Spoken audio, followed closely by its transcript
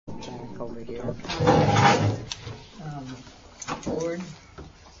back over here. Board,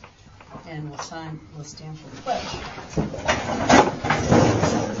 and we'll stand for the pledge.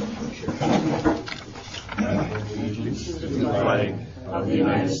 To the flag of the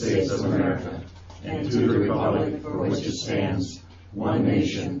United States of America, and to the republic for which it stands, one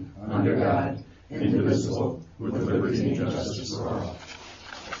nation, under God, indivisible, with liberty and justice for all.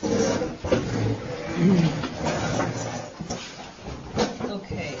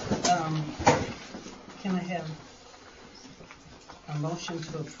 Okay, can I have a motion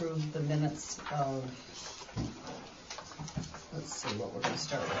to approve the minutes of, let's see what we're going to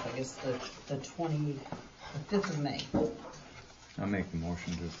start with, I guess the 5th of May. I'll make the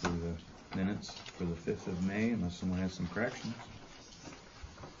motion to approve the minutes for the 5th of May unless someone has some corrections.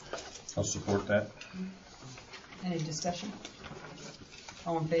 I'll support that. Any discussion?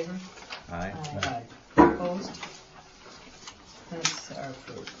 All in favor? Aye. Aye. Opposed? Minutes are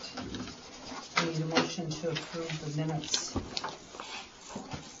approved. I need a motion to approve the minutes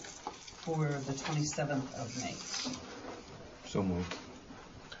for the 27th of May. So moved.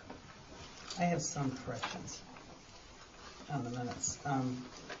 I have some corrections on the minutes.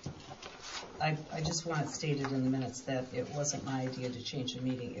 I just want it stated in the minutes that it wasn't my idea to change the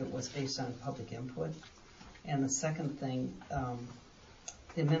meeting. It was based on public input. And the second thing,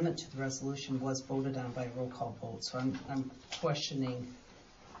 the amendment to the resolution was voted on by a roll call vote. So I'm questioning.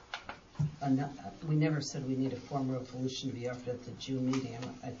 We never said we need a formal resolution to be offered at the June meeting.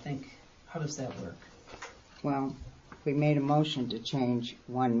 I think, how does that work? Well, we made a motion to change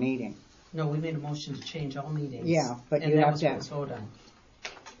one meeting. No, we made a motion to change all meetings. Yeah, but and you that have was to. what was voted on.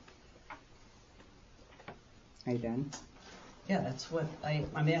 Are you done? Yeah, that's what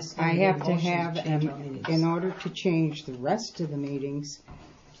I'm asking. I have to have, change in order to change the rest of the meetings,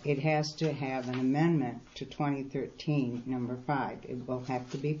 it has to have an amendment to 2013, number 5. It will have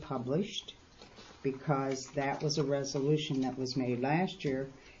to be published because that was a resolution that was made last year.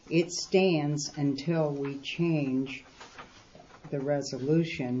 It stands until we change the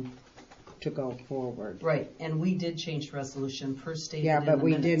resolution to go forward. Right, and we did change the resolution per stated Yeah, in but the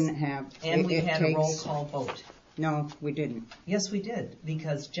we minutes. didn't have. And we had a roll call vote. No, we didn't. Yes, we did,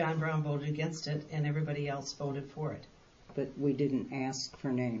 because John Brown voted against it and everybody else voted for it. But we didn't ask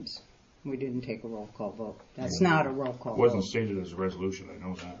for names. We didn't take a roll call vote. That's not a roll call It wasn't vote. stated as a resolution, I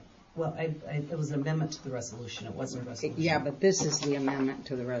know that. Well, it was an amendment to the resolution. It wasn't a resolution. Yeah, but this is the amendment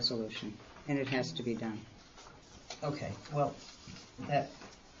to the resolution, and it has to be done. Okay, well,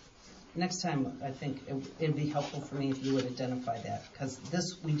 next time I think it'd be helpful for me if you would identify that, because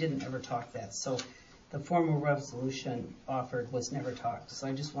we didn't ever talk that. So the formal resolution offered was never talked. So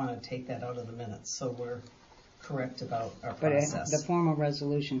I just want to take that out of the minutes so we're correct about our process. But the formal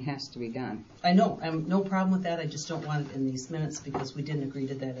resolution has to be done. I know. No problem with that. I just don't want it in these minutes because we didn't agree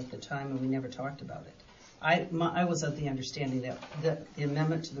to that at the time and we never talked about it. I was of the understanding that the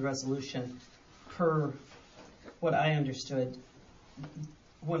amendment to the resolution, per what I understood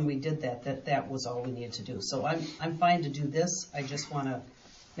when we did that was all we needed to do. So I'm fine to do this. I just want to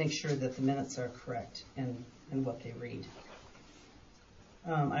make sure that the minutes are correct in what they read.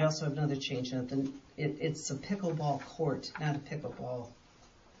 I also have another change. It's a pickleball court, not a pickleball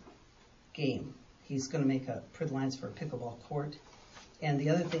game. He's going to make print lines for a pickleball court. And the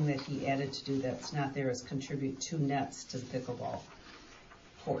other thing that he added to do that's not there is contribute 2 nets to the pickleball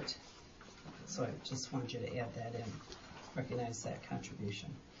court. So I just wanted you to add that in, recognize that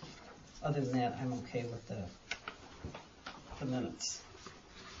contribution. Other than that, I'm okay with the minutes.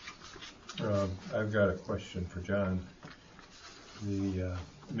 I've got a question for John. The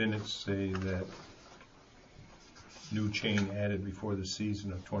minutes say that new chain added before the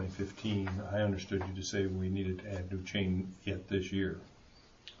season of 2015. I understood you to say we needed to add new chain yet this year.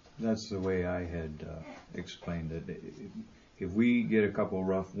 That's the way I had explained it. If we get a couple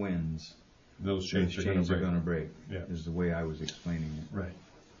rough winds, those chains are going to break. Yeah. Is the way I was explaining it. Right.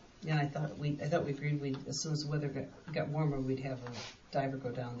 Yeah, I thought we agreed as soon as the weather got warmer, we'd have a diver go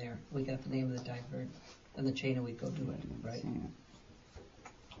down there. We got the name of the diver and the chain, and we'd go do it, right?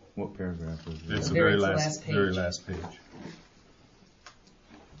 What paragraph was it? It's the very very last page. last page.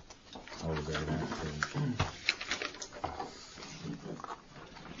 Oh, the very last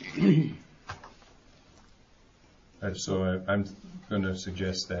page. So I'm going to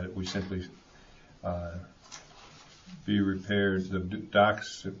suggest that we simply be repaired. The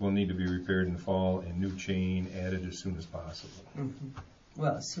docks will need to be repaired in the fall and new chain added as soon as possible. Mm-hmm.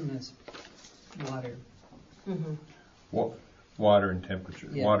 Well, as soon as water. Mm-hmm. Water and temperature.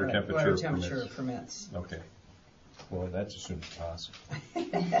 Yeah, water right. temperature permits. Okay. Well, that's as soon as possible.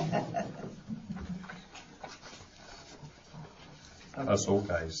 Us old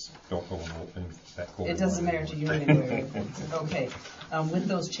guys don't go in that cold. It doesn't water matter to anymore. you anyway. Okay. With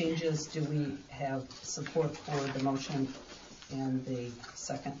those changes, do we have support for the motion and the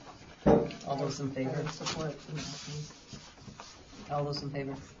second? All those in favor? Support. All those in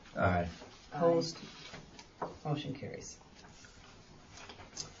favor? Aye. Opposed? Motion carries.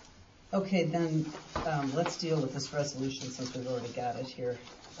 Okay, then let's deal with this resolution since we've already got it here.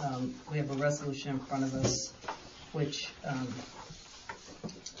 We have a resolution in front of us which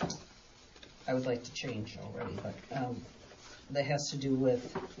I would like to change already, but that has to do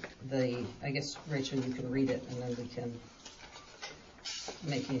with I guess, Rachel, you can read it and then we can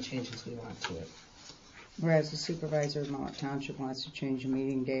make any changes we want to it. Whereas the supervisor of Mullett Township wants to change the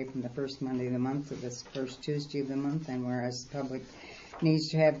meeting day from the first Monday of the month to the first Tuesday of the month, and whereas the public needs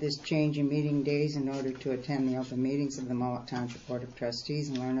to have this change in meeting days in order to attend the open meetings of the Mullett Township Board of Trustees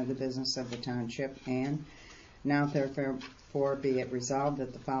and learn of the business of the township, and now therefore be it resolved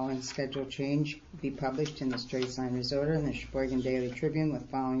that the following schedule change be published in the Straits Line Resorter and the Cheboygan Daily Tribune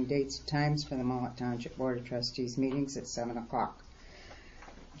with following dates and times for the Mullett Township Board of Trustees meetings at 7 o'clock.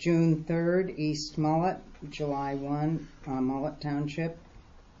 June 3rd, East Mullett. July 1, Mullett Township.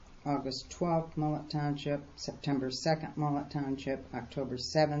 August 12th, Mullett Township. September 2nd, Mullett Township. October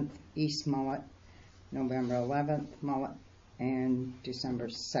 7th, East Mullett. November 11th, Mullett. And December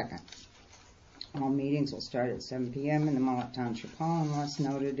 2nd. All meetings will start at 7 p.m. in the Mullett Township Hall unless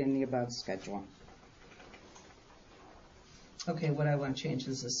noted in the above schedule. Okay, what I want to change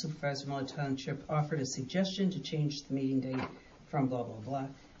is the Supervisor Mullett Township offered a suggestion to change the meeting date from blah, blah, blah,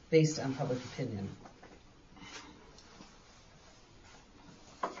 based on public opinion.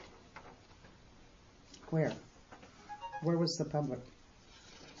 Where? Where was the public?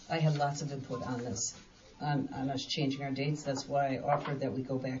 I had lots of input on this, on us changing our dates. That's why I offered that we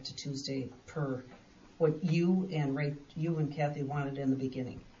go back to Tuesday per what you and Kathy wanted in the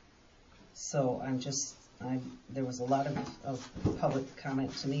beginning. So there was a lot of public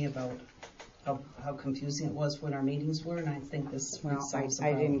comment to me about how confusing it was when our meetings were, and I think this solves the I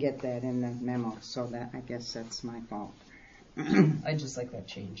problem. didn't get that in the memo, so that I guess that's my fault. I just like that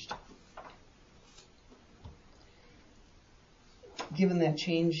changed. Given that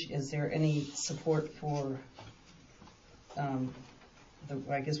change, is there any support for, I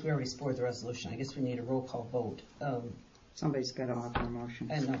guess we already supported the resolution. I guess we need a roll call vote. Somebody's got to offer a motion.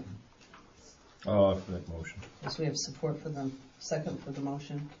 I know. I'll offer that motion. Yes, we have support for the second for the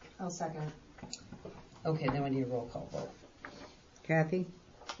motion. I'll second. Okay, then we need a roll call vote. Kathy?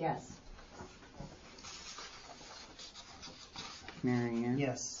 Yes. MaryAnne?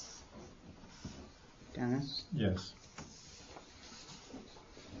 Yes. Dennis? Yes.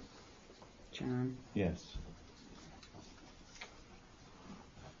 John? Yes.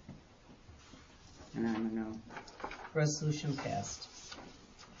 And I'm a no. Resolution passed.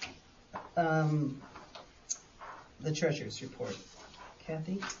 The treasurer's report.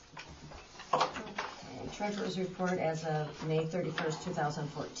 Kathy? Treasurer's report as of May 31st,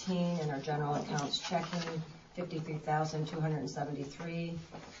 2014, in our general accounts checking, $53,273.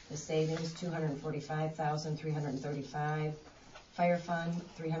 The savings, $245,335. Fire fund,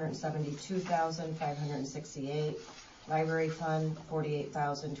 $372,568. Library fund,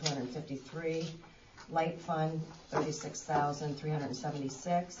 $48,253. Light fund,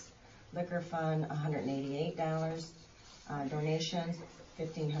 $36,376. Liquor fund, $188. Donations,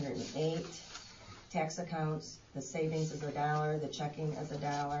 $1,508. Tax accounts, the savings is $1, the checking is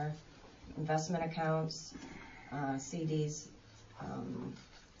 $1. Investment accounts, CDs,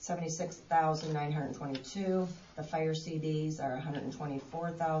 $76,922. The fire CDs are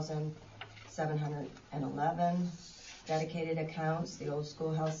 $124,711. Dedicated accounts, the old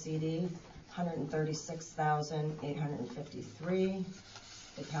schoolhouse CD, $136,853.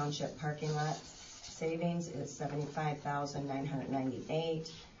 The township parking lot savings is $75,998.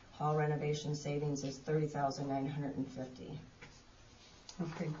 Hall renovation savings is $30,950.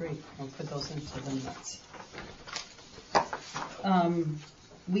 Okay, great. I'll put those into the minutes.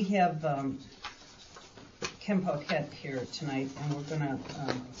 We have Ken Paquet here tonight, and we're going to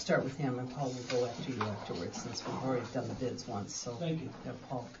start with him, and Paul will go after you afterwards, since we've already done the bids once. So Thank you.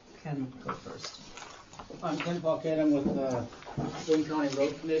 Ken, go first. I'm Ken Paquet. I'm with the Cheboygan County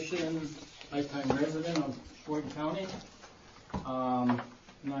Road Commission, lifetime resident of Cheboygan County.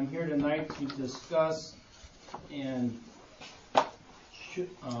 And I'm here tonight to discuss and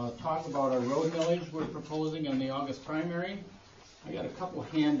talk about our road millage we're proposing in the August primary. I got a couple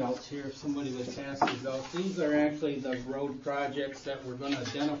handouts here if somebody would pass these out. These are actually the road projects that we're going to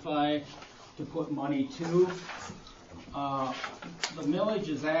identify to put money to. The millage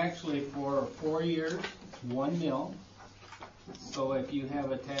is actually for 4 years, 1 mil. So if you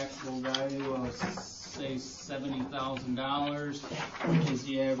have a taxable value of, say, $70,000, which is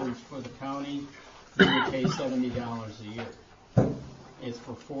the average for the county, then you pay $70 a year. It's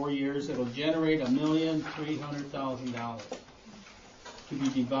for 4 years. It'll generate $1,300,000 to be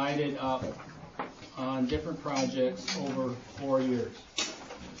divided up on different projects over 4 years.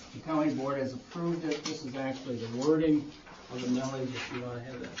 The county board has approved it. This is actually the wording of the millage. If you want to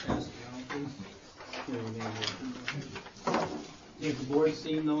have that passed around, please. Here, you may have the board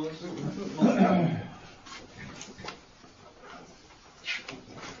seen those?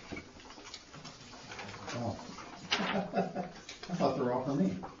 Oh. I thought they were all for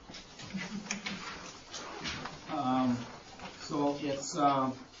me. So it's,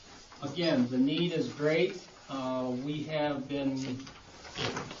 again, the need is great. We have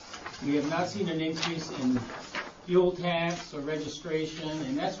not seen an increase in fuel tax or registration,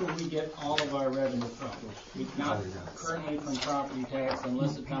 and that's where we get all of our revenue from. Not currently from property tax,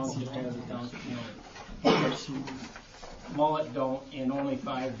 unless the township has a township millage. Mullett don't, and only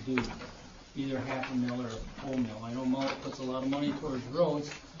 5 do, either half a mill or a whole mill. I know Mullett puts a lot of money towards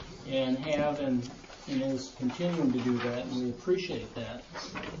roads, and is continuing to do that, and we appreciate that.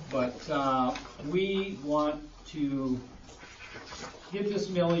 But we want to get this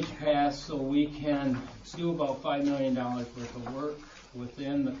millage passed so we can do about $5 million worth of work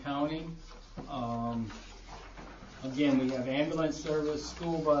within the county. Again, we have ambulance service,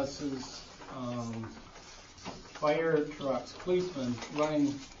 school buses, fire trucks, policemen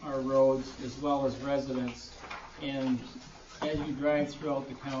running our roads, as well as residents. And as you drive throughout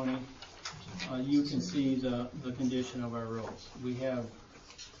the county, you can see the condition of our roads. We have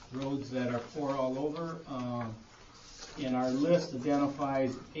roads that are poor all over. And our list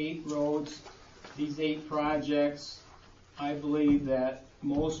identifies 8 roads. These 8 projects, I believe that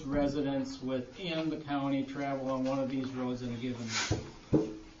most residents within the county travel on one of these roads in a given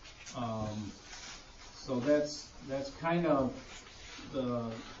week. So that's kind of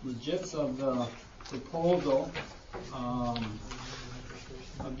the gist of the proposal.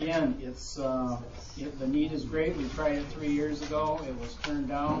 Again, the need is great. We tried it 3 years ago. It was turned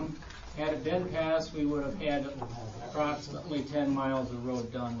down. Had it been passed, we would have had approximately 10 miles of road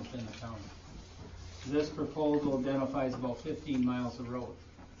done within the county. This proposal identifies about 15 miles of road.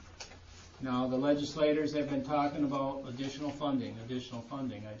 Now, the legislators have been talking about additional funding. I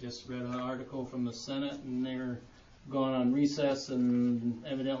just read an article from the Senate, and they're going on recess, and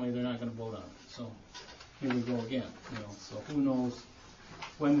evidently they're not going to vote on it. So here we go again. So who knows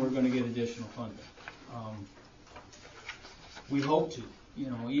when we're going to get additional funding. We hope to.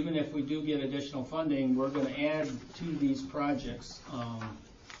 Even if we do get additional funding, we're going to add to these projects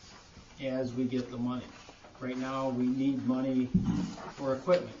as we get the money. Right now, we need money for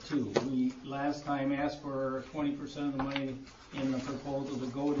equipment too. We last time asked for 20% of the money in the proposal to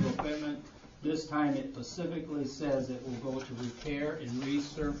go to equipment. This time, it specifically says it will go to repair and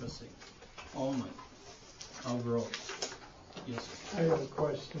resurfacing only of roads. Yes, sir. I have a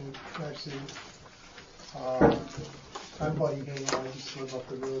question, actually. I'm Buddy Gale, I just live up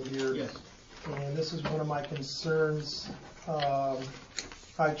the road here. Yes. And this is one of my concerns. I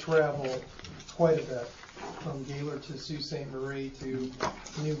travel quite a bit from Gaylor to Sault Ste. Marie to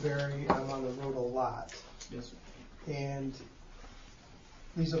Newberry. I'm on the road a lot. Yes, sir. And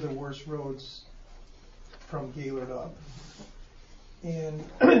these are the worst roads from Gaylord up. And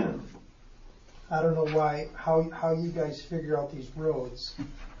I don't know how you guys figure out these roads,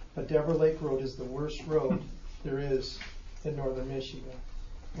 but Deborah Lake Road is the worst road there is in northern Michigan,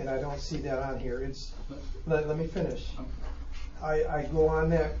 and I don't see that on here. Let me finish. I go on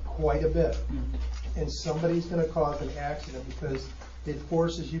that quite a bit, and somebody's going to cause an accident because it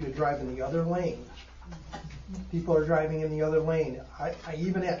forces you to drive in the other lane. People are driving in the other lane. I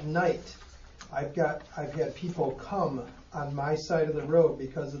even at night, I've had people come on my side of the road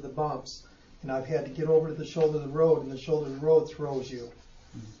because of the bumps, and I've had to get over to the shoulder of the road, and the shoulder of the road throws you.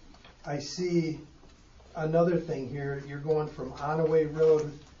 I see another thing here. You're going from Onaway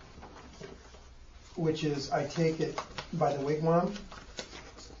Road, which is, I take it, by the Wigwam,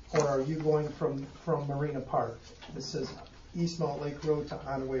 or are you going from Marina Park? It says East Mount Lake Road to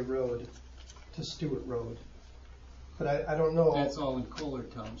Onaway Road to Stewart Road. But I don't know. That's all in Kohler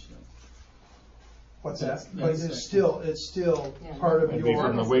Township. What's that? That's But it's still part of It'd be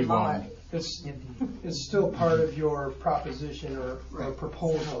from the your, wigwam. it's still part of your proposition or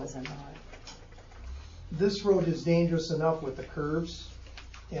proposal. This road is dangerous enough with the curves,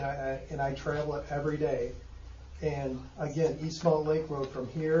 and I travel it every day. And again, East Mount Lake Road from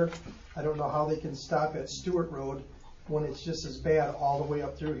here, I don't know how they can stop at Stewart Road when it's just as bad all the way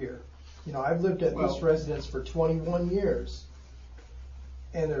up through here. I've lived at this residence for 21 years,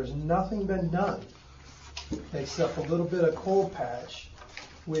 and there's nothing been done except a little bit of coal patch,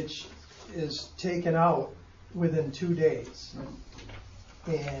 which is taken out within 2 days.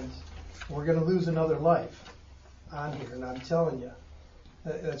 And we're going to lose another life on here, and I'm telling you,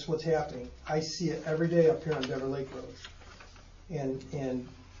 that's what's happening. I see it every day up here on Dever Lake Road. And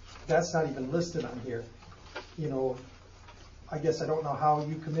that's not even listed on here. You know, I guess I don't know how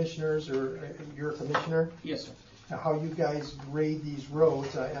you commissioners, or you're a commissioner, Yes, sir. how you guys grade these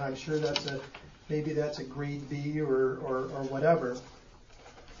roads, and I'm sure maybe that's a grade B or whatever.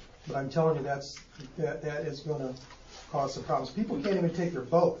 But I'm telling you, that is going to cause some problems. People can't even take their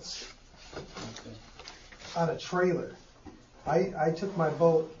boats Okay. on a trailer. I took my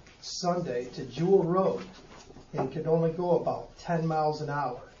boat Sunday to Jewel Road and could only go about 10 miles an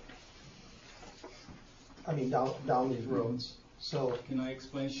hour. I mean, down these roads. So, Can I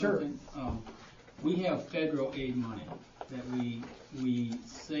explain Sure. something? We have federal aid money that we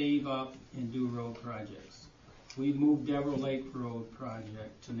save up and do road projects. We moved Dever Lake Road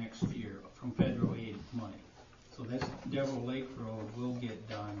project to next year from federal aid money. So this Dever Lake Road will get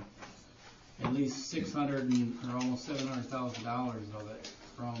done. At least or almost $700,000 of it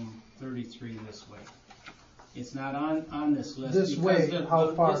from 33 this way. It's not on this list. this because way,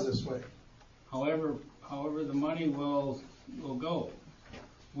 how far this way? However, the money will go.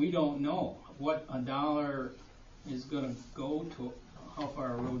 We don't know what a dollar is going to go to, how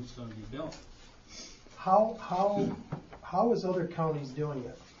far a road's going to be built. How is other counties doing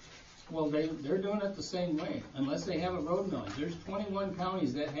it? Well, they're doing it the same way, unless they have a road millage. There's 21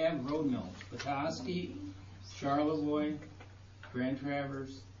 counties that have road millage. Petoskey, Charlevoix, Grand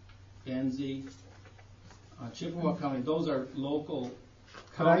Traverse, Benzie, Chippewa County. Those are local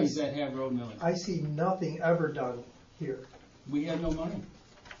counties that have road millage. I see nothing ever done here. We have no money.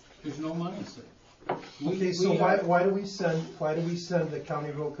 There's no money, sir. Okay, so why do we send the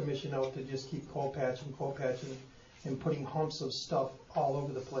county road commission out to just keep coal patching and putting humps of stuff all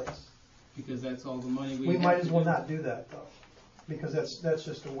over the place? Because that's all the money we We have might to as well do. not do that though, because that's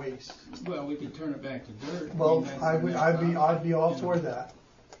just a waste. Well, we could turn it back to dirt. Well, that's I'd be all You for know. that,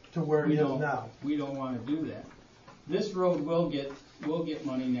 to where it We is don't, now. we don't want to do that. This road will get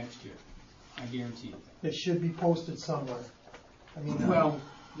money next year. I guarantee you. It should be posted somewhere. I mean, Well,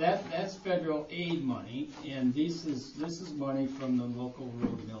 that's federal aid money, and this is money from the local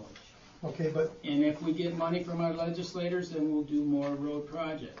road millage. okay, but And if we get money from our legislators, then we'll do more road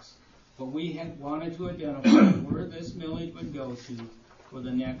projects. But we had wanted to identify where this millage would go to for the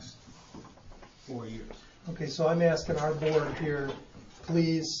next 4 years. okay, so I'm asking our board here,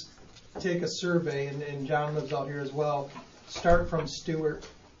 please take a survey, and John lives out here as well. Start from Stewart,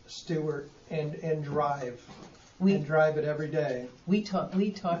 and drive. And drive it every day. We talk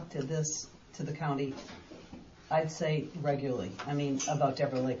to the county, I'd say regularly. I mean, about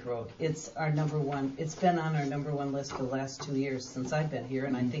Dever Lake Road. It's our number one. It's been on our number one list for the last 2 years since I've been here,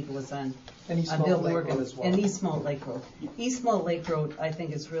 and I think it was on East Bill Mullet Lake Morgan Road as well. and East Mullet Lake Road. East Mullet Lake Road, I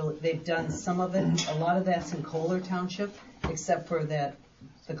think is really. They've done some of it. A lot of that's in Kohler Township, except for the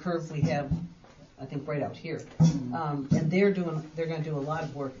curve we have, I think, right out here. And they're going to do a lot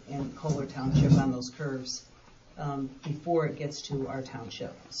of work in Kohler Township on those curves before it gets to our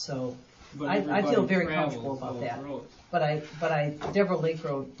township. So. But I feel everybody very travels comfortable about those that. roads. But Dever Lake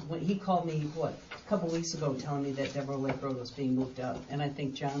Road, when he called me, a couple weeks ago telling me that Dever Lake Road was being moved up. And I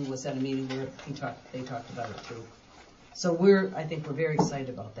think John was at a meeting where they talked about it too. So I think we're very excited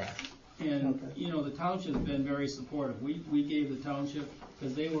about that. And, the township's been very supportive. We gave the township,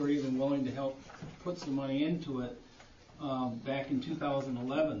 because they were even willing to help put some money into it, back in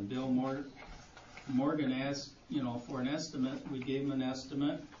 2011. Bill Morgan asked, for an estimate. We gave him an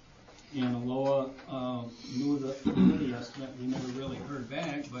estimate. And Aloha knew the estimate. We never really heard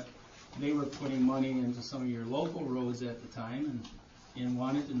back, but they were putting money into some of your local roads at the time and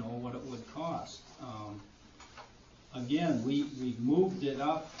wanted to know what it would cost. Again, we moved it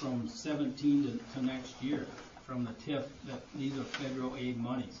up from 17 to next year from the TIF. That these are federal aid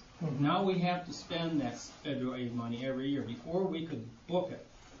monies. Mm-hmm. Now we have to spend that federal aid money every year. Before we could book it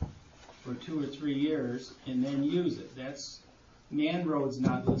for 2 or 3 years and then use it. Man Road's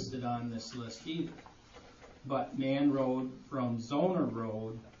not listed on this list either. But Man Road from Zoner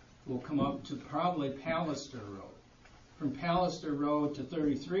Road will come up to probably Pallister Road. From Pallister Road to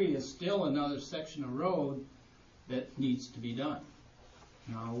 33 is still another section of road that needs to be done.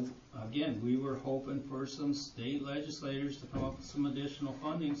 Now, again, we were hoping for some state legislators to come up with some additional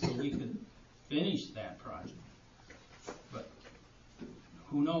funding so we could finish that project. But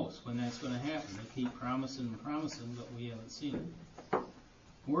who knows when that's going to happen? They keep promising and promising, but we haven't seen it.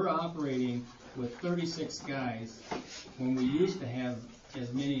 We're operating with 36 guys when we used to have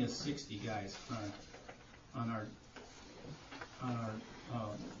as many as 60 guys on our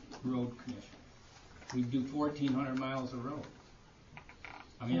road commission. We do 1,400 miles of road.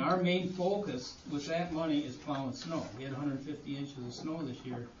 I mean, our main focus with that money is plowing snow. We had 150 inches of snow this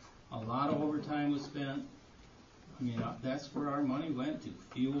year. A lot of overtime was spent. I mean, that's where our money went to: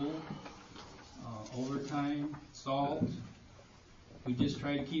 fuel, overtime, salt. We just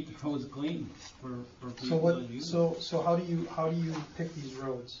try to keep the roads clean for people to use. So how do you pick these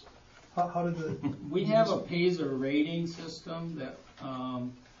roads? How did the We have a Pazer rating system that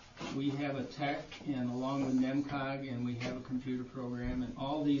we have a tech, and along with NEMCOG, and we have a computer program, and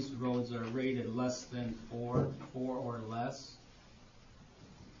all these roads are rated less than 4 or less.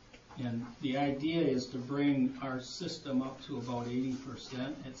 And the idea is to bring our system up to about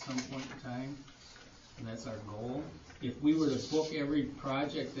 80% at some point in time, and that's our goal. If we were to book every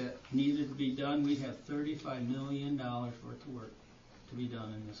project that needed to be done, we'd have $35 million worth of work to be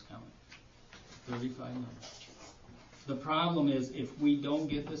done in this county. 35 million. The problem is, if we don't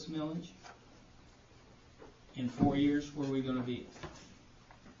get this millage, in 4 years, where are we going to be?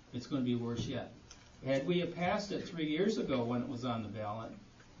 It's going to be worse yet. Had we have passed it 3 years ago when it was on the ballot,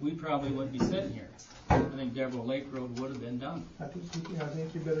 we probably wouldn't be sitting here. I think Devereux Lake Road would have been done. I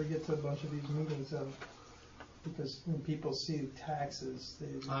think you better get to a bunch of these meetings because when people see taxes,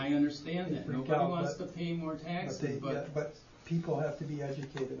 I understand that. freak Nobody out, wants to pay more taxes, but people have to be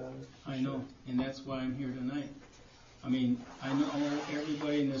educated on it. I know, and that's why I'm here tonight. I mean, I know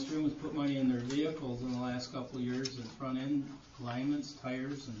everybody in this room has put money in their vehicles in the last couple of years, in front end alignments,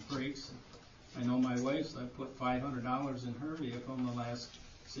 tires, and brakes. I know my wife's, I put $500 in her vehicle in the last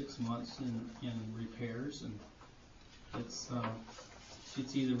 6 months in repairs, and it's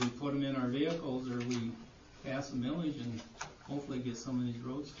either we put them in our vehicles or we pass a millage and hopefully get some of these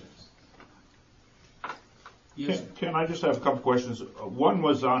roads fixed. Yes. Ken, I just have a couple questions. One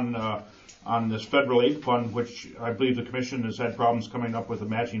was on this federal aid fund, which I believe the commission has had problems coming up with a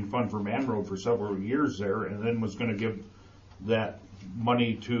matching fund for Man Road for several years there, and then was going to give that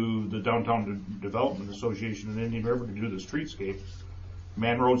money to the Downtown Development Association in Indian River to do the streetscape.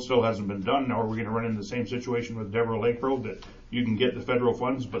 Man Road still hasn't been done. Now are we going to run into the same situation with Devereux Lake Road, that you can get the federal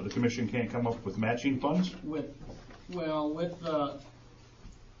funds, but the commission can't come up with matching funds? We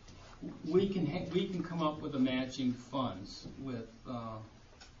can come up with the matching funds with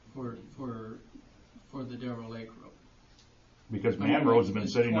for the Devereux Lake Road. Because Man Road's been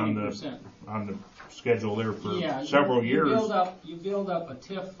sitting on the schedule there for several years. You build up a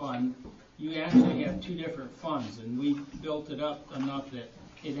TIF fund. You actually have two different funds, and we built it up enough that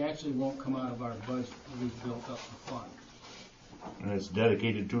it actually won't come out of our budget. We've built up the fund. And it's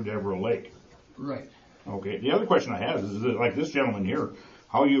dedicated to Devereux Lake. Right. Okay. The other question I have is that, like this gentleman here,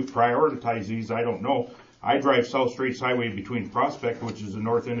 how you prioritize these, I don't know. I drive South Straits Highway between Prospect, which is the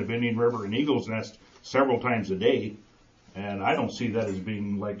north end of Indian River, and Eagles Nest several times a day, and I don't see that as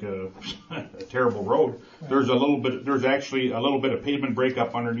being like a terrible road. There's actually a little bit of pavement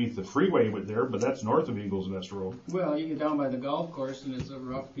breakup underneath the freeway with there, but that's north of Eagles Nest Road. Well, you get down by the golf course, and it's a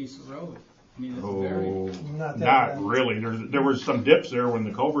rough piece of road. I mean, it's not really. There was some dips there when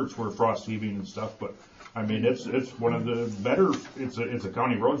the culverts were frost heaving and stuff, but I mean, it's one of the better. It's a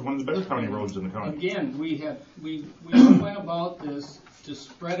county road. It's one of the better county roads in the county. Again, we went about this to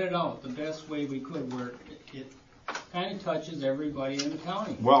spread it out the best way we could, where it kind of touches everybody in the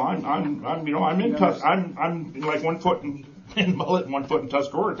county. Well, I'm like 1 foot in Mullett and 1 foot in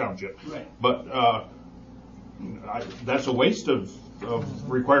Tuscarora Township. Right. But that's a waste of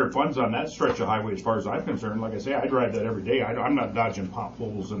required funds on that stretch of highway as far as I'm concerned. Like I say, I drive that every day. I'm not dodging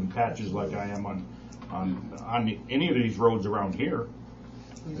potholes and patches like I am on any of these roads around here.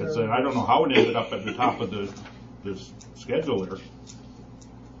 I don't know how it ended up at the top of the schedule there.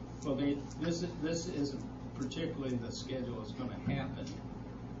 Well, this isn't particularly the schedule that's going to happen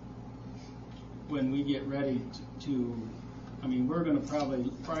when we get ready to. I mean, we're going to probably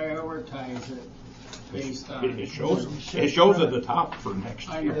prioritize it based on. It shows at the top for next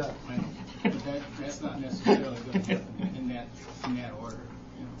year. I know. But that's not necessarily going to happen in that order.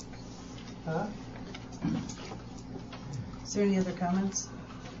 You know. Huh? Is there any other comments?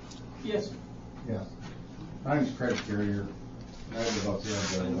 Yes. Yes. My name's Craig Carrier. I live about the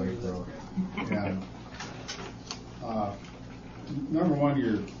other Lake Road. And number one,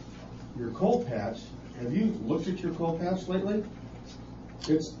 your coal patch. Have you looked at your coal patch lately?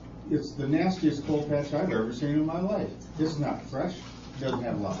 It's the nastiest coal patch I've ever seen in my life. It's not fresh. It doesn't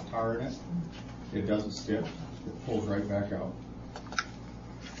have a lot of tar in it. It doesn't stick. It pulls right back out.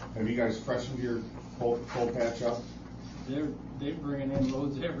 Have you guys freshened your coal patch up? They're bringing in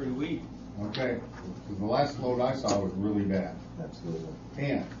loads every week. Okay? Because the last load I saw was really bad. Absolutely.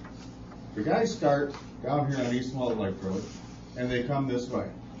 And the guys start down here on East Mullett Lake Road, and they come this way.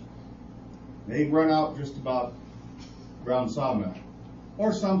 They run out just about around Sawmill,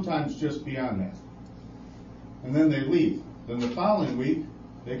 or sometimes just beyond that. And then they leave. Then the following week,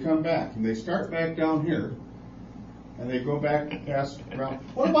 they come back, and they start back down here, and they go back past around.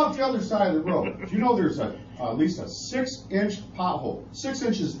 What about the other side of the road? Do you know there's at least a 6-inch pothole, 6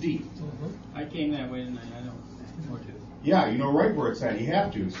 inches deep? I came that way tonight, I know. Or two. Yeah, you know right where it's at. You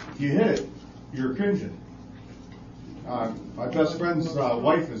have to. If you hit it, you're cringing. My best friend's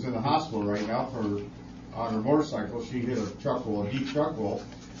wife is in the hospital right now on her motorcycle. She hit a deep truck roll,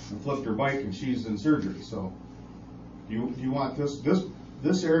 and flipped her bike, and she's in surgery. So, you want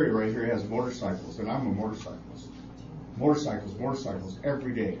this area right here has motorcycles, and I'm a motorcyclist. Motorcycles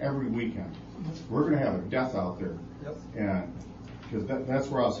every day, every weekend. We're going to have a death out there. Yep. And because that's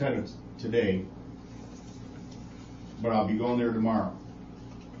where I was headed today. But I'll be going there tomorrow,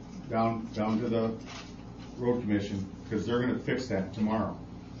 down to the road commission, because they're going to fix that tomorrow.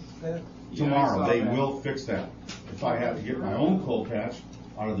 Tomorrow they will fix that. If I have to get my own coal patch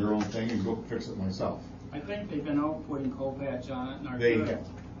out of their own thing and go fix it myself. I think they've been out putting coal patch on it and are They good. have.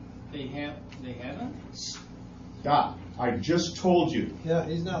 They haven't? Doc, I just told you. Yeah,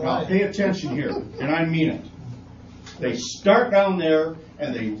 he's not Now lying. pay attention here, and I mean it. They start down there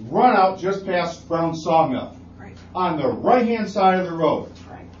and they run out just past Brown Sawmill. On the right-hand side of the road.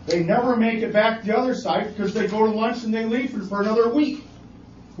 Right. They never make it back the other side because they go to lunch and they leave for another week.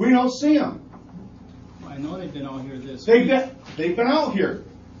 We don't see them. I know they've been out here this They've week. been out here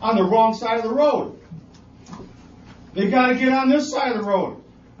on the wrong side of the road. They got to get on this side of the road.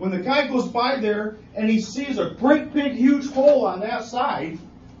 When the guy goes by there and he sees a great big huge hole on that side,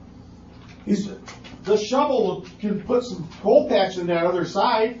 the shovel can put some coal patch in that other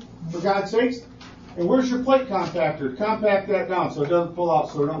side, for God's sakes. And where's your plate compactor? Compact that down so it doesn't pull out,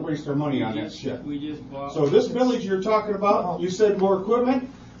 so we don't waste our money on that shit. We just bought. So this village you're talking about, you said more equipment.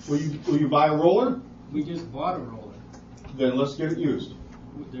 Will you buy a roller? We just bought a roller. Then let's get it used.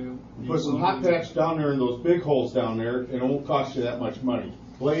 They're- Put some hot patch down there in those big holes down there, and it won't cost you that much money.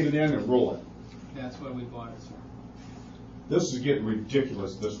 Blade it in and roll it. That's why we bought it, sir. This is getting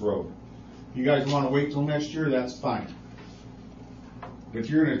ridiculous, this road. You guys want to wait till next year, that's fine. But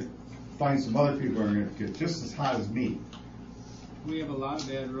you're going to find some other people who are going to get just as hot as me. We have a lot of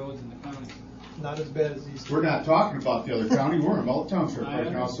bad roads in the county. Not as bad as these two. We're not talking about the other county, we're in Mullett Township I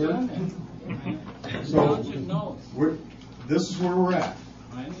right now, sir. understand that. So- Township knows. This is where we're at.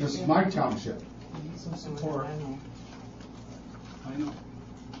 I This is understand. my township. Some support. I know.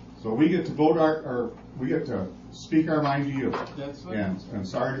 So we get to vote we get to speak our mind to you. That's what. And I'm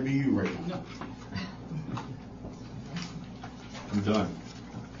sorry to be you right now. No. I'm done.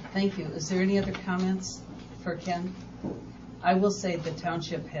 Thank you. Is there any other comments for Ken? I will say the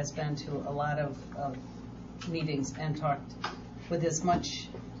township has been to a lot of meetings and talked with as much,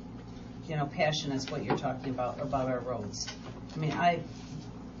 passion as what you're talking about our roads. I mean,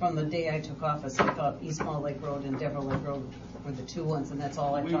 from the day I took office, I thought East Mullett Lake Road and Devereux Lake Road were the two ones, and that's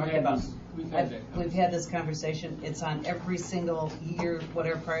all I've We've talked had about. this- we've had that We've had this conversation. It's on every single year, what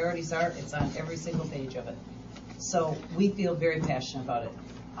our priorities are, it's on every single page of it. So we feel very passionate about it.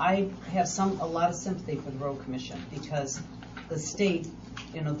 I have a lot of sympathy for the road commission because the state,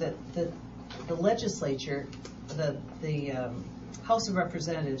 the legislature, the House of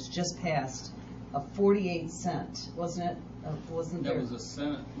Representatives just passed a 48-cent, wasn't it? Wasn't there? That was the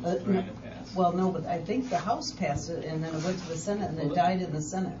Senate was trying to pass. Well, no, but I think the House passed it and then it went to the Senate and it died in the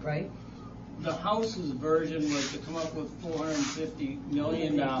Senate, right? The House's version was to come up with $450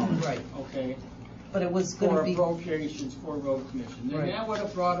 million. Right. Okay. But it was going For to be appropriations for road commission. And Right. that would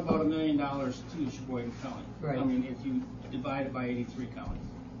have brought about $1 million to Cheboygan County. Right. I mean, if you divide it by 83 counties,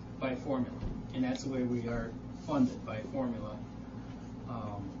 by formula. And that's the way we are funded, by formula.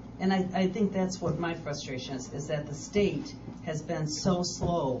 And I think that's what my frustration is that the state has been so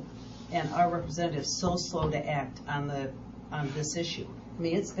slow and our representatives so slow to act on this issue. I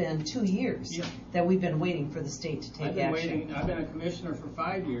mean, it's been 2 years Yeah. that we've been waiting for the state to take I've been action. waiting. I've been a commissioner for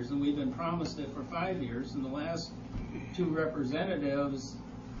 5 years, and we've been promised it for 5 years. And the last two representatives,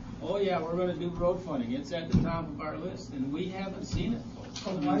 oh yeah, we're going to do road funding. It's at the top of our list, and we haven't seen it. So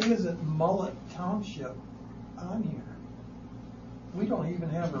why isn't Mullett Township on here? We don't even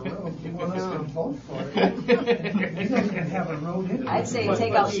have a road. You want us to vote for it? We don't even have a road in it. I'd say But-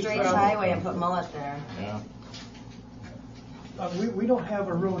 take but out you Straits travel- Highway and put Mullett there. Yeah. We don't have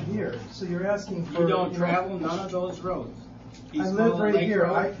a road here, so you're asking for. You don't travel none of those roads. East live Mullett right Lake here.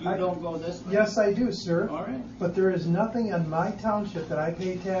 Road? You don't go this way? Yes, I do, sir. All right. But there is nothing on my township that I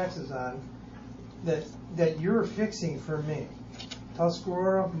pay taxes on that you're fixing for me.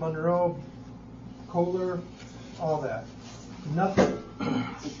 Tuscarora, Monroe, Kohler, all that. Nothing.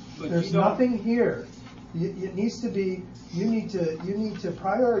 But There's you don't- nothing here. It needs to be. You need to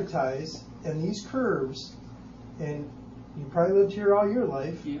prioritize in these curves, and you probably lived here all your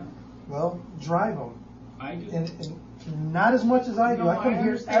life. Yeah, Well, drive them, I do. and not as much as I do. No, I come I here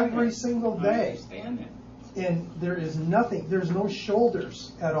understand every that. single I day. understand that. And there is nothing, there's no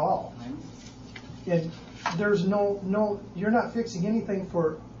shoulders at all. And there's no, you're not fixing anything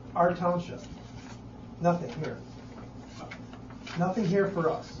for our township. Nothing here. Nothing here for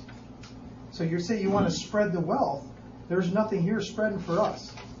us. So you say you want to spread the wealth, there's nothing here spreading for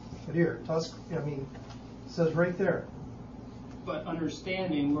us. But here, it says right there. But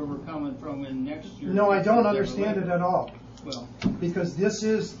understanding where we're coming from in next year. No, I don't understand it at all. Well, Because this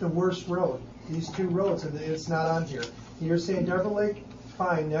is the worst road, these two roads, and it's not on here. You're saying Devil Lake,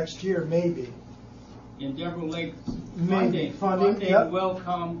 fine, next year, maybe. in Deborah Lake, Maybe. funding Yep. will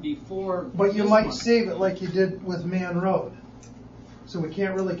come before. But you this might one. save it like you did with Man Road. So we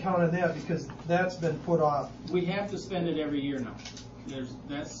can't really count on that because that's been put off. We have to spend it every year now.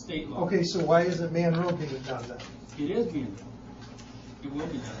 That's state law. Okay, so why isn't Man Road being done then? It is being done. It will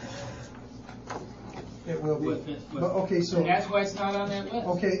be done. It will be. But But, okay, so, and that's why it's not on that list.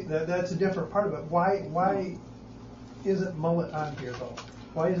 okay, that's a different part of it. Why isn't Mullett on here though?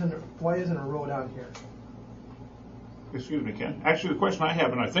 Why isn't a road on here? Excuse me, Ken. Actually, the question I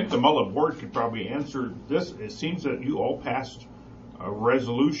have, and I think the Mullett board could probably answer this, it seems that you all passed a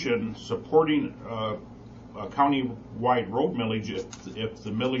resolution supporting a county-wide road millage if the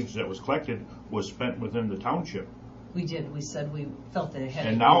millage that was collected was spent within the township. We did. We said we felt that it had.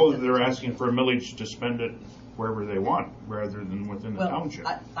 And to be now within the they're township. asking for a millage to spend it wherever they want, rather than within the Well, township.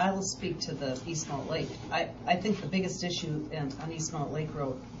 I will speak to the East Mullett Lake. I think the biggest issue on East Mullett Lake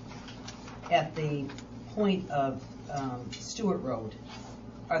Road, at the point of Stewart Road,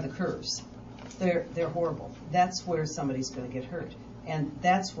 are the curves. They're horrible. That's where somebody's going to get hurt, and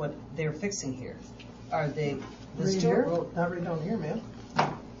that's what they're fixing here. Are they the Right Stewart here? Road? Not right down here, man.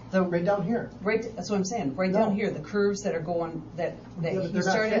 The Right down here. Right, that's what I'm saying. Right No. down here, the curves that are going that Yeah, but you they're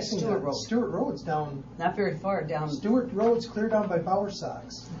not started at fixing Stewart that. Road, Stewart Road's down. not very far down. Stewart Road's clear down by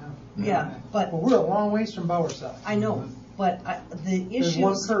Bowersox. Yeah, but Well, we're a long ways from Bowersox. I know. But the There's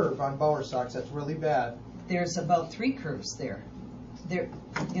one issues, curve on Bowersox that's really bad. there's about 3 curves there. There,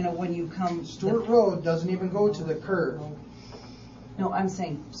 when you come. Stewart Road doesn't even go to the curve. No, I'm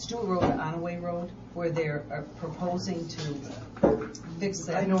saying Stewart Road, Onaway Road, where they're proposing to fix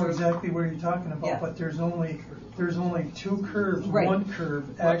that. I know curve. exactly where you're talking about, Yeah. but there's only 2 curves, Right. one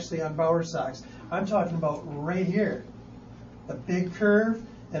curve actually on Bowersox. I'm talking about right here, the big curve,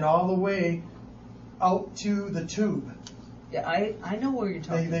 and all the way out to the tube. Yeah, I know where you're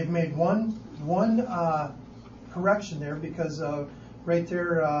talking. They've made one correction there because right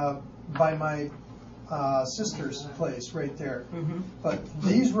there by my sister's place, right there. Mm-hmm. But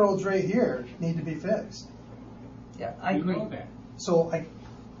these roads right here need to be fixed. Yeah, I We agree. know that.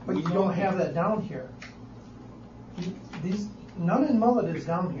 But We you know don't that. have that down here. None in Mullett is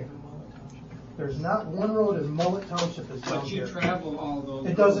down here. There's not one road in Mullett Township is down But you here. travel all those.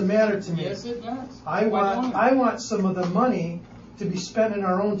 It doesn't roads. matter to me. Yes, it does. I Why don't it? want some of the money to be spent in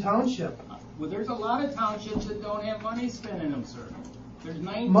our own township. Well, there's a lot of townships that don't have money spent in them, sir. There's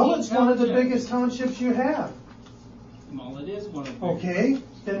 19 Mullett's one of the townships. biggest townships you have. Mullet is one of the biggest. Okay,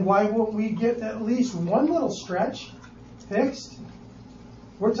 then why won't we get at least one little stretch fixed?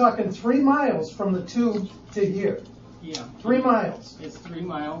 We're talking 3 miles from the tube to here. Yeah. 3 miles. It's 3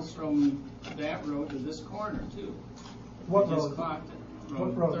 miles from that road to this corner, too. What We just road? clocked it.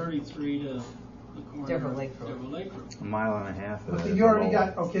 What From road? 33 to the corner. Deborah Lake Road. Deborah Lake Road. A mile and a half of that Okay, is you a already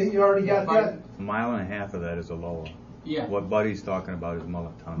lower. got, you already got that. A mile and a half of that is a lower. Yeah. What Buddy's talking about is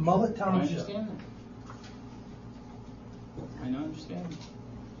Mullett Township. Mullett I Township. understand that. I understand.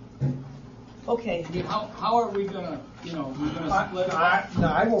 Okay. I mean, how are we gonna, we're gonna split it up? No,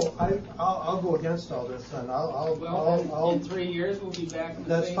 I won't, I'll go against all this then. Well, in 3 years, we'll be back in the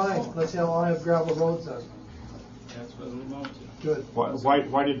That's same fine. spot. Let's all have gravel roads then. That's what we want to. Good.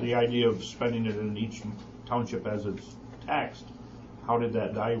 Why did the idea of spending it in each township as it's taxed, how did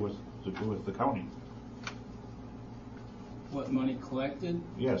that die with the county? What, money collected?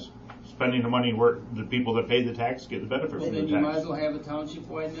 Yes, spending the money where the people that pay the tax get the benefit Well, from the then you might as tax. well have a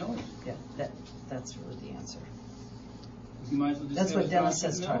township-wide millage. Yeah, that's really the answer. You might as well just That's have what a Dennis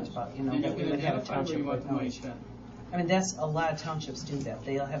township has talked millage. about, Then that you we can would have a identify where you want township-wide the money millage. spent. I mean, that's a lot of townships do that.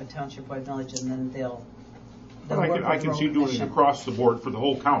 They'll have a township-wide millage, and then they'll the But work I of the can road see doing it commission. across the board for the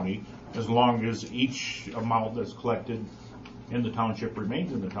whole county, as long as each amount that's collected in the township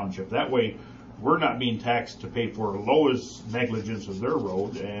remains in the township. That way, we're not being taxed to pay for Loa's negligence of their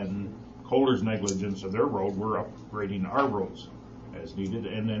road and Kohler's negligence of their road. We're upgrading our roads as needed,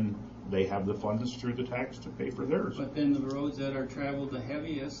 and then they have the funds through the tax to pay for theirs. But then the roads that are traveled the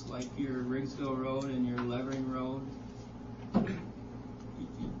heaviest, like your Riggsville Road and your Levering Road,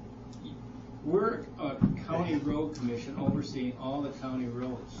 we're a county road commission overseeing all the county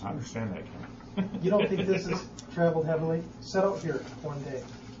roads. I understand that, Ken. You don't think this is traveled heavily? Set out here one day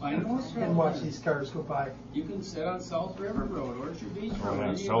I know it's and traveled. watch these cars go by. You can sit on South River Road, Orchard Beach Oh, Road, yeah,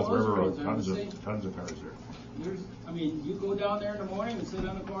 any of South those River roads Road, are the same. tons of cars there. You go down there in the morning and sit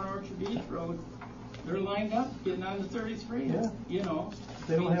on the corner of Orchard Beach Road, they're lined up getting on the 33, Yeah. you know.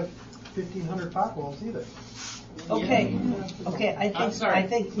 They don't have 1,500 potholes either. Okay, Yeah. okay, I'm sorry. I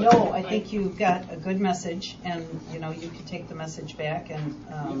think you've got a good message, and, you know, you can take the message back,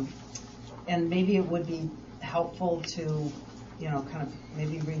 and maybe it would be helpful to, you know, kind of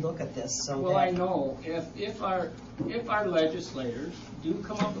maybe relook at this, so Well, that. I know, if our legislators do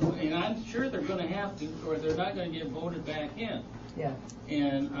come up with, and I'm sure they're gonna have to, or they're not gonna get voted back in. Yeah,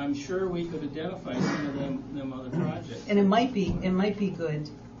 And I'm sure we could identify some of them other projects. and it might be good,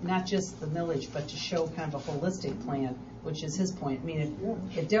 not just the millage, but to show kind of a holistic plan, which is his point. I mean,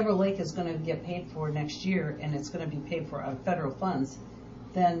 if Deborah Lake is gonna get paid for next year, and it's gonna be paid for out of federal funds,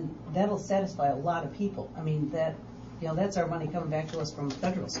 then that'll satisfy a lot of people. I mean, that, you know, that's our money coming back to us from a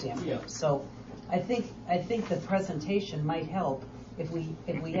federal standpoint. Yeah. So I think the presentation might help if we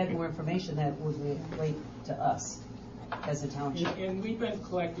had more information that would relate to us as a township. And we've been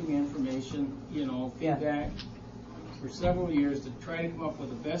collecting information, you know, Yeah. feedback for several years to try to come up with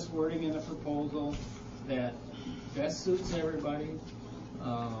the best wording in a proposal that best suits everybody.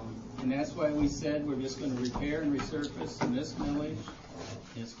 And that's why we said we're just gonna repair and resurface in this village.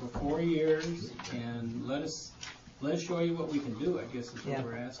 It's for 4 years, and let us show you what we can do, I guess is Yeah. what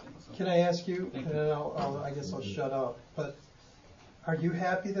we're asking. So. Can I ask you, Thank and you. then I guess I'll shut up, but are you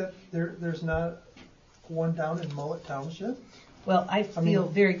happy that there's not one down in Mullett Township? Well, I mean- feel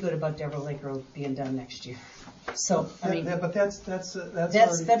very good about Deborah Lake Road being done next year. So, I mean, But that's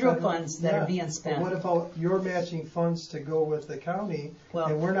already federal funds that are yeah. being But spent. what about your matching funds to go with the county, Well-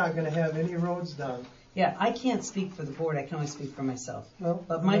 and we're not gonna have any roads done? yeah, I can't speak for the board, I can only speak for myself. Well,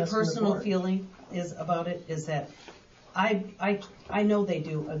 But I'm my asking the personal board. feeling is about it is that I know they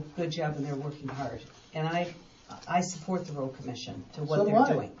do a good job and they're working hard. And I support the road commission to what So do they're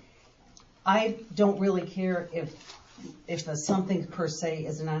I. doing. I don't really care if something per se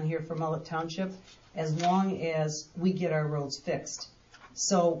isn't on here for Mullett Township, as long as we get our roads fixed.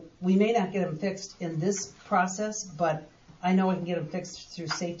 So we may not get them fixed in this process, but I know I can get them fixed through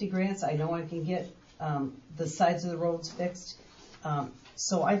safety grants. I know I can get the sides of the roads fixed.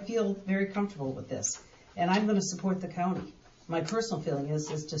 So I feel very comfortable with this. And I'm going to support the county. My personal feeling is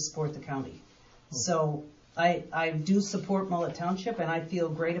to support the county. So I do support Mullett Township, and I feel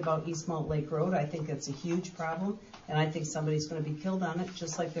great about East Mullett Lake Road. I think it's a huge problem, and I think somebody's going to be killed on it,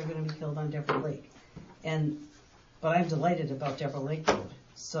 just like they're going to be killed on Deborah Lake. But I'm delighted about Deborah Lake Road.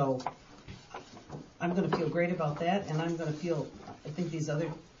 So I'm going to feel great about that, and I'm going to I think these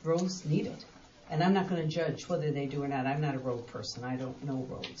other roads need it. And I'm not going to judge whether they do or not. I'm not a road person. I don't know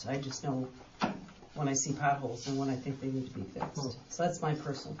roads. I just know when I see potholes and when I think they need to be fixed. So that's my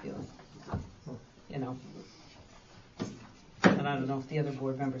personal feeling. You know. And I don't know if the other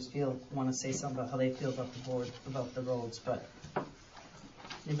board members want to say something about how they feel about the board, about the roads, but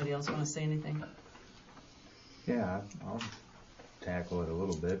anybody else want to say anything? Yeah, I'll tackle it a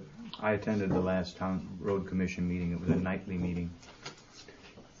little bit. I attended the last town road commission meeting. It was a nightly meeting.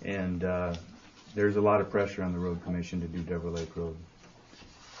 And there's a lot of pressure on the road commission to do Deborah Lake Road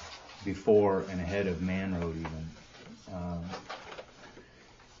before and ahead of Man Road even.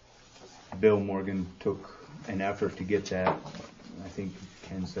 Bill Morgan took an effort to get that, I think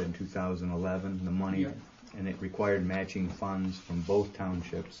Ken said in 2011, the money, Yeah. and it required matching funds from both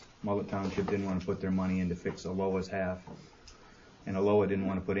townships. Mullett Township didn't want to put their money in to fix Aloha's half, and Aloha didn't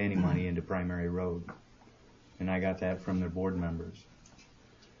want to put any money into Primary Road. And I got that from their board members.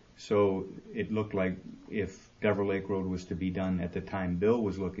 So it looked like if Deborah Lake Road was to be done at the time Bill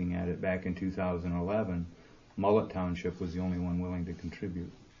was looking at it back in 2011, Mullett Township was the only one willing to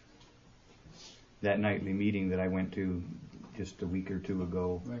contribute. That nightly meeting that I went to just a week or two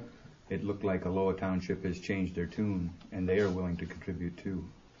ago, Right. it looked like Aloha Township has changed their tune, and they are willing to contribute too.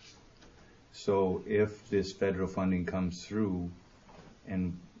 So if this federal funding comes through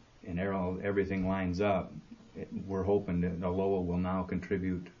and everything lines up, we're hoping that Aloha will now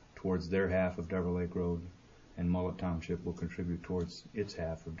contribute towards their half of Deborah Lake Road, and Mullett Township will contribute towards its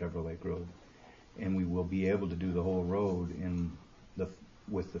half of Dever Lake Road. And we will be able to do the whole road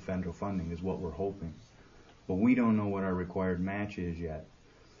with the federal funding is what we're hoping. But we don't know what our required match is yet.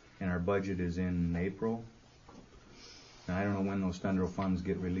 And our budget is in April. And I don't know when those federal funds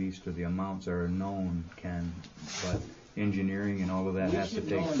get released or the amounts are known, Ken, but engineering and all of that has to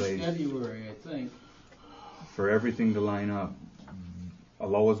take place. We should know in February, I think. For everything to line up,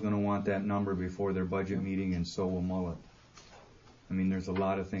 Aloha's going to want that number before their budget meeting, and so will Mullett. I mean, there's a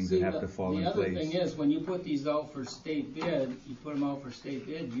lot of things that have to fall in place. The other thing is, when you put these out for state bid, you put them out for state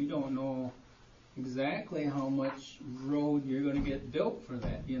bid, you don't know exactly how much road you're going to get built for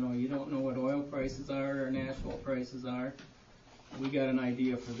that. You know, you don't know what oil prices are and asphalt prices are. We got an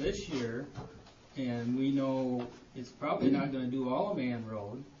idea for this year, and we know it's probably not going to do all of Man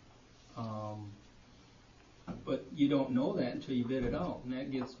Road. But you don't know that until you bid it out, and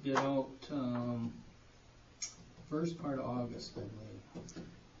that gets bid out first part of August, I believe.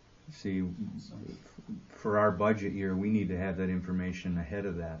 See, for our budget year, we need to have that information ahead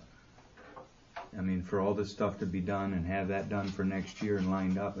of that. I mean, for all this stuff to be done and have that done for next year and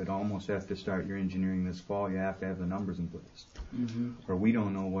lined up, it almost have to start your engineering this fall. You have to have the numbers in place. Mm-hmm. Or we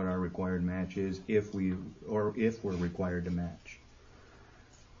don't know what our required match is if we're required to match.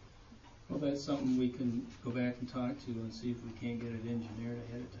 Well, that's something we can go back and talk to and see if we can't get it engineered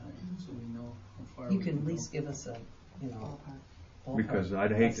ahead of time, so we know how far You we can at go. least give us a, ballpark. Because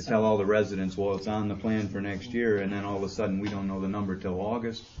I'd hate to tell all the residents, well, it's on the plan for next year, and then all of a sudden we don't know the number till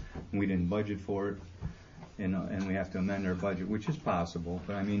August, and we didn't budget for it, and we have to amend our budget, which is possible.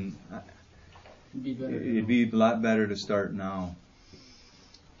 But I mean, it'd be a lot better to start now.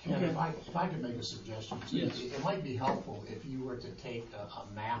 Ken, Okay. if I could make a suggestion, too, Yes. it might be helpful if you were to take a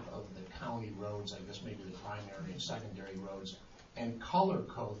map of the county roads, I guess maybe the primary and secondary roads, and color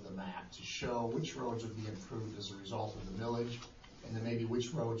code the map to show which roads would be improved as a result of the millage, and then maybe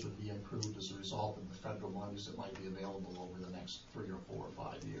which roads would be improved as a result of the federal monies that might be available over the next 3 or 4 or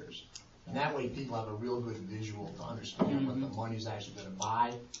 5 years. And that way people have a real good visual to understand what the money's actually going to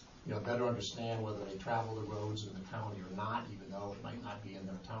buy, better understand whether they travel the roads in the county or not, even though it might not be in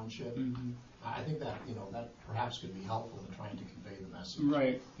their township. Mm-hmm. I think that, that perhaps could be helpful in trying to convey the message.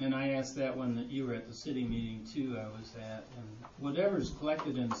 Right, and I asked that when you were at the city meeting too, I was at, and whatever's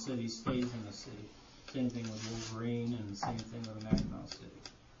collected in the city stays in the city. Same thing with Wolverine, and the same thing with Mackinac City.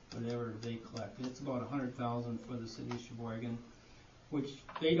 Whatever they collect, it's about $100,000 for the city of Cheboygan, which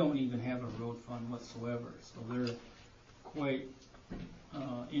they don't even have a road fund whatsoever. So they're quite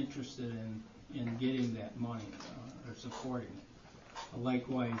interested in getting that money or supporting it.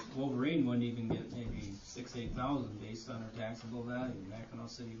 Likewise, Wolverine wouldn't even get maybe $6,000-8,000 based on their taxable value. Mackinac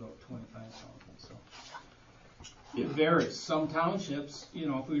City about $25,000. So. It varies. Some townships,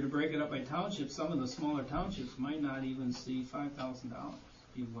 if we were to break it up by townships, some of the smaller townships might not even see $5,000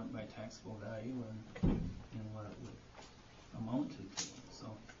 if you went by taxable value and what it would amount to. So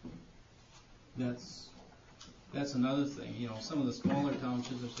that's another thing. Some of the smaller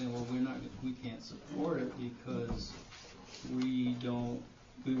townships are saying, well, we can't support it because we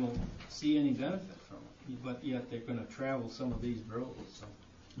won't see any benefit from it. But yet they're going to travel some of these roads. So.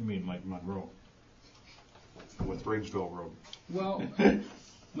 You mean like Monroe? With Riggsville Road. Well,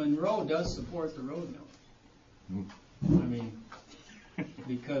 Monroe does support the road mill. I mean,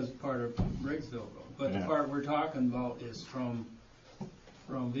 because part of Riggsville Road. But the part we're talking about is from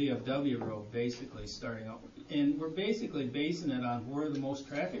VFW Road, basically starting out. And we're basically basing it on where the most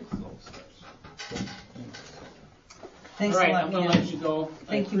traffic flow starts. Thanks All right, a lot, I'm going to Ken. let you go.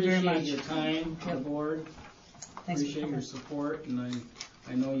 Thank you very much. I appreciate your time, the board. Thanks for Appreciate coming. your support, and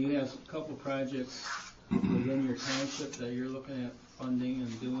I know you have a couple projects within your township that you're looking at funding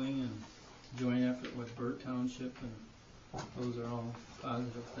and doing, and joint effort with Burt Township, and those are all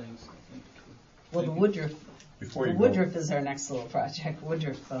positive things, I think. Well, the Woodruff, Before you go, Woodruff is our next little project,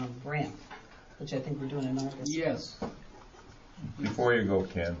 Woodruff ramp, which I think we're doing in August. Yes. before you go,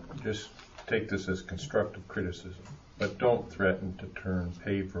 Ken, just take this as constructive criticism, but don't threaten to turn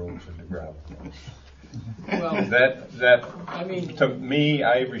paved roads into gravel roads. Well, That I mean, to me,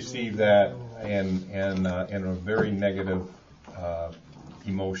 I receive that in a very negative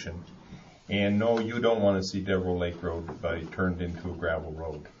emotion. And no, you don't want to see Devereux Lake Road turned into a gravel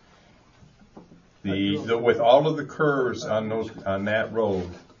road. With all of the curves on that road,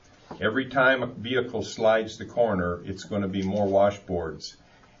 every time a vehicle slides the corner, it's going to be more washboards,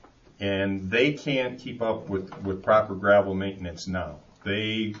 and they can't keep up with proper gravel maintenance now.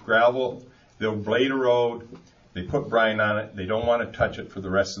 They'll blade a road, they put brine on it, they don't want to touch it for the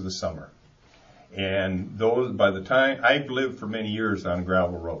rest of the summer. And by the time I've lived for many years on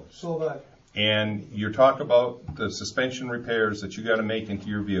gravel roads. So that. and you're talking about the suspension repairs that you got to make into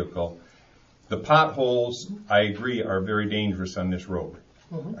your vehicle, the potholes, I agree, are very dangerous on this road.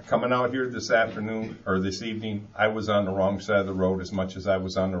 Coming out here this afternoon, or this evening, I was on the wrong side of the road as much as I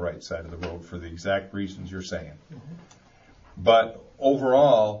was on the right side of the road for the exact reasons you're saying. But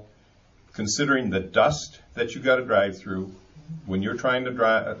overall, considering the dust that you got to drive through, when you're trying to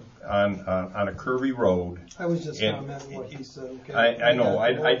drive on a curvy road. I was just commenting what he said. Okay. I know.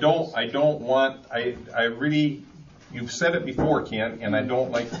 I don't want. I really. You've said it before, Ken, and I don't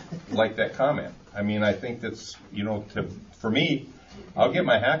like that comment. I mean, I think that's, for me, I'll get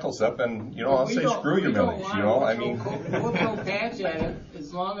my hackles up and, I'll say screw your millage, I mean. We'll go patch at it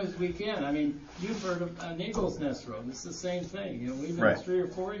as long as we can. I mean, you've heard of an Eagle's Nest Road. It's the same thing. We've been 3 or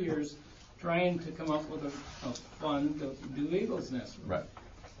 4 years trying to come up with a fund to do Eagle's Nest Road. Right.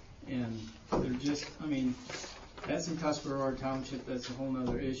 And they're just, that's in Tuscarora Township. That's a whole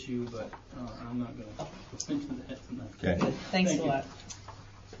other issue, but I'm not going to go into that tonight. Okay. Good. Thanks Thank a lot.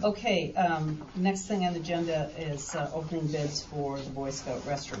 Okay, next thing on the agenda is opening bids for the Boy Scout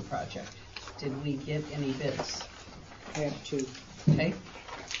restroom project. Did we get any bids? I have 2. Okay.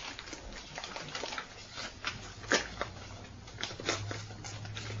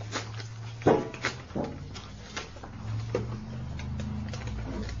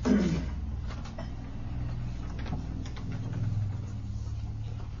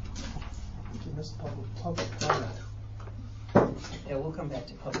 Public comment. Yeah, we'll come back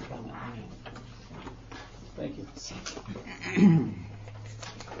to public comment. Thank you.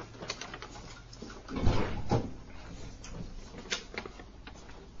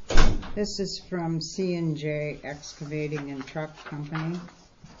 This is from C&J Excavating and Truck Company.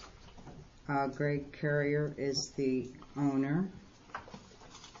 Greg Carrier is the owner.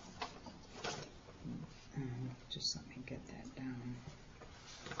 Just let me get that down.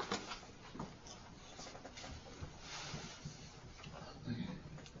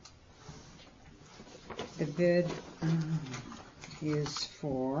 The bid is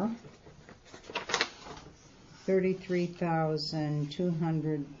for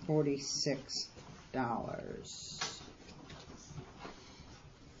 $33,246.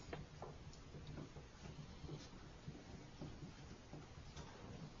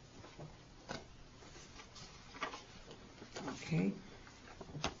 Okay.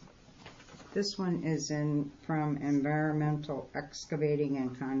 This one is from Environmental Excavating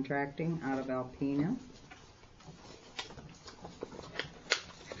and Contracting out of Alpena.